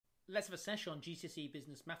Let's have a session on GCSE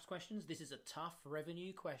business maths questions. This is a tough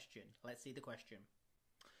revenue question. Let's see the question.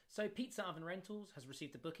 So Pizza Oven Rentals has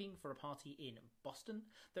received a booking for a party in Boston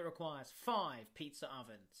that requires 5 pizza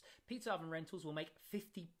ovens. Pizza Oven Rentals will make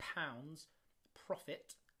 £50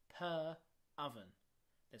 profit per oven.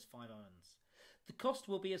 There's 5 ovens. The cost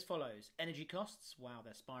will be as follows. Energy costs, wow,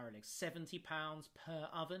 they're spiralling, £70 per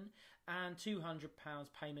oven and £200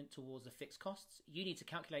 payment towards the fixed costs. You need to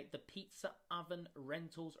calculate the Pizza Oven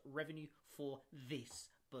Rentals revenue for this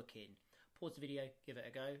booking. Pause the video, give it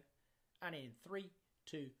a go. And in 3,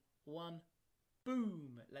 2, 1,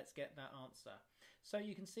 boom, let's get that answer. So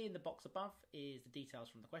you can see in the box above is the details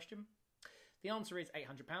from the question. The answer is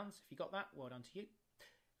 £800. If you got that, well done to you.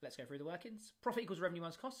 Let's go through the workings. Profit equals revenue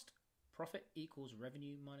minus cost. Profit equals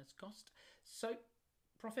revenue minus cost. So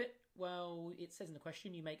profit, well, it says in the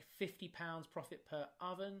question you make £50 profit per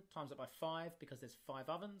oven, times that by 5 because there's 5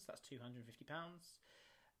 ovens, that's £250.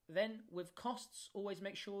 Then with costs, always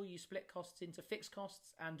make sure you split costs into fixed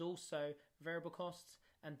costs and also variable costs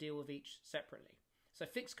and deal with each separately. So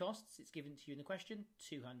fixed costs, it's given to you in the question,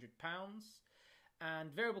 £200.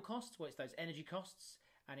 And variable costs, well, it's those energy costs,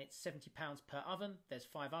 and it's £70 per oven. There's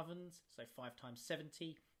 5 ovens, so 5 times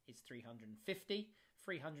 70 is 350.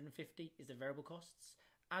 350 is the variable costs.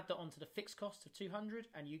 Add that onto the fixed cost of 200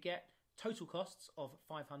 and you get total costs of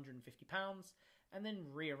 £550, and then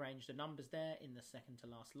rearrange the numbers there in the second to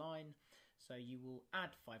last line. So you will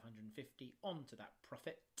add 550 onto that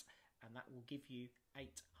profit, and that will give you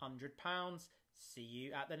 £800. See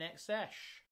you at the next sesh.